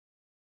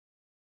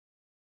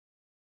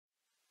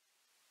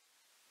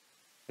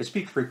I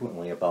speak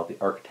frequently about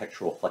the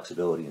architectural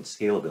flexibility and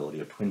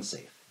scalability of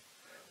TwinSAFE.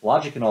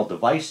 Logic in all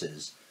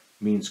devices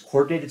means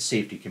coordinated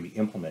safety can be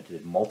implemented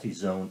in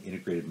multi-zone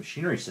integrated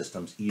machinery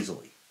systems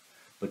easily.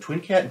 But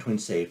TwinCat and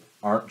TwinSAFE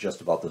aren't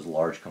just about those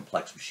large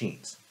complex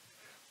machines.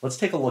 Let's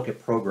take a look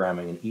at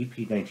programming an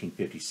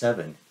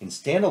EP1957 in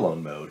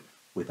standalone mode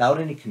without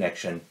any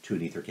connection to an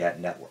EtherCAT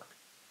network.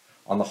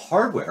 On the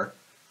hardware,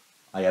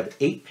 I have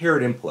 8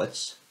 paired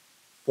inputs,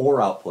 4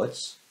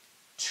 outputs,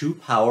 2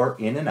 power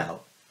in and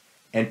out,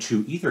 and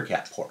 2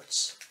 EtherCAT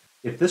ports.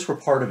 If this were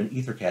part of an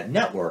EtherCAT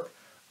network,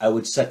 I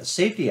would set the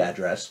safety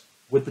address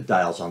with the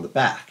dials on the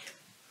back.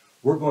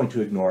 We're going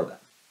to ignore them.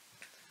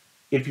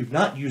 If you've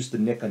not used the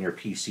NIC on your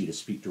PC to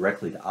speak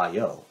directly to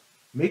I/O,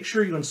 make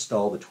sure you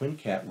install the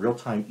TwinCat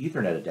real-time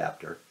Ethernet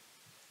adapter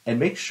and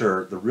make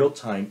sure the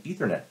real-time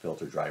Ethernet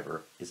filter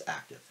driver is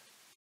active.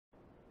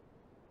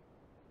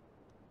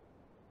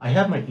 I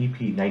have my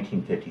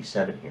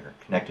EP1957 here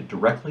connected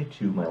directly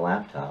to my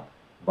laptop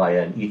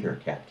via an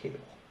EtherCAT cable.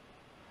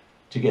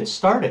 To get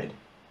started,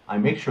 I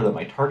make sure that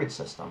my target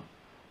system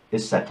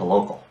is set to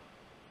local.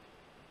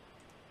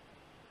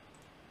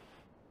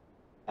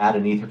 Add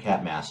an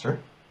EtherCAT master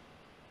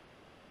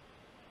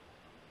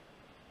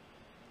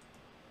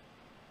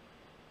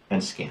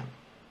and scan.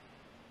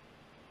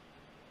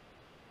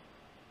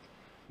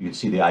 You can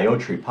see the I/O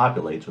tree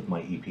populates with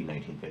my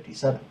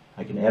EP1957.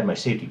 I can add my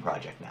safety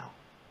project now.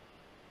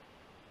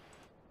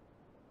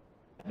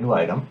 New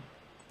item,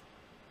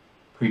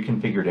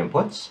 pre-configured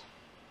inputs,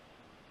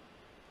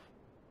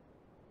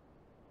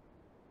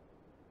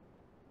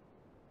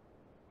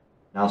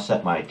 now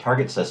set my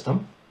target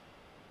system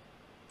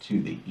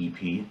to the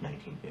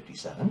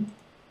EP1957,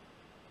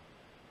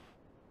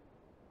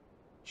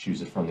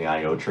 choose it from the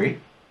I/O tree,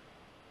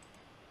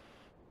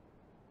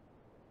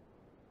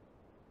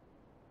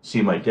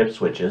 see my dip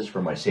switches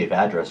for my safe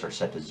address are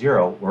set to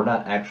 0. We're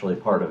not actually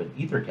part of an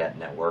EtherCAT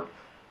network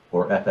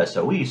or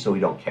FSOE, so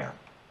we don't care.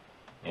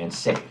 And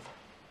save.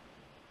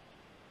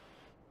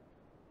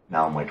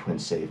 Now in my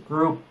TwinSAFE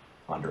group,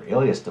 under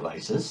alias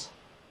devices,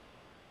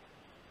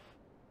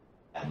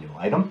 add new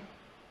item,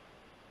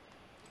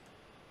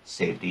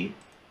 safety,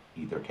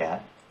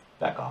 EtherCAT,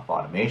 back-off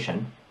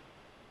automation,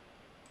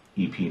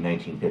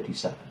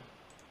 EP1957,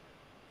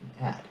 and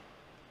add.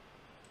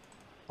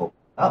 Open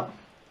it up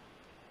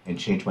and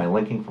change my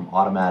linking from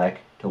automatic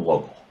to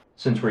local.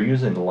 Since we're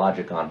using the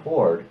logic on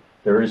board,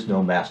 there is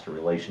no master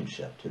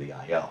relationship to the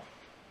I/O.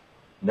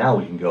 Now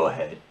we can go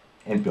ahead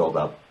and build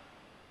up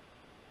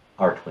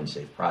our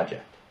TwinSAFE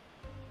project.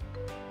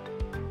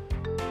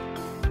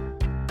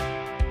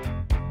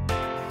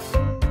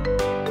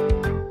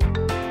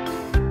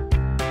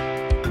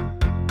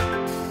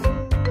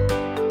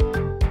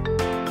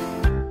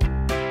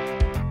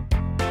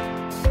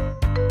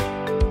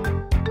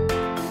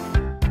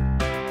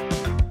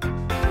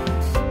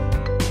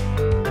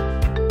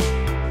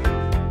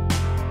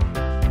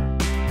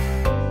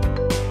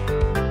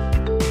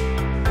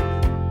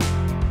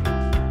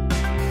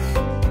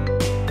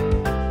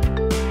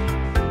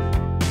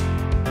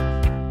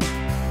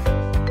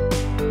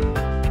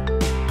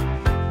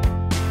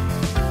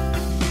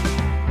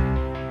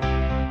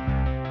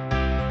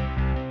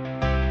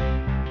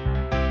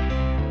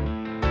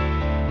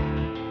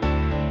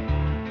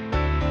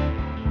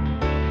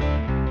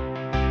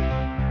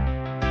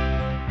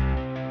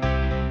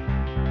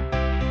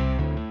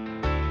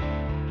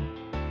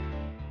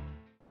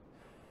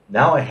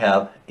 Now I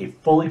have a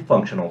fully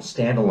functional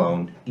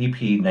standalone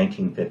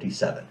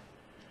EP1957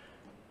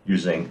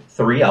 using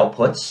 3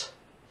 outputs,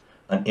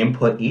 an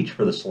input each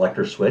for the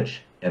selector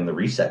switch and the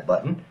reset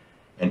button,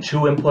 and 2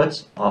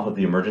 inputs off of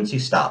the emergency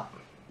stop.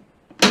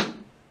 If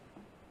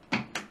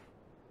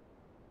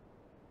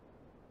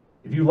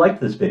you liked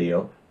this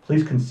video,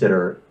 please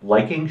consider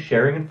liking,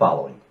 sharing, and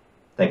following.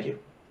 Thank you.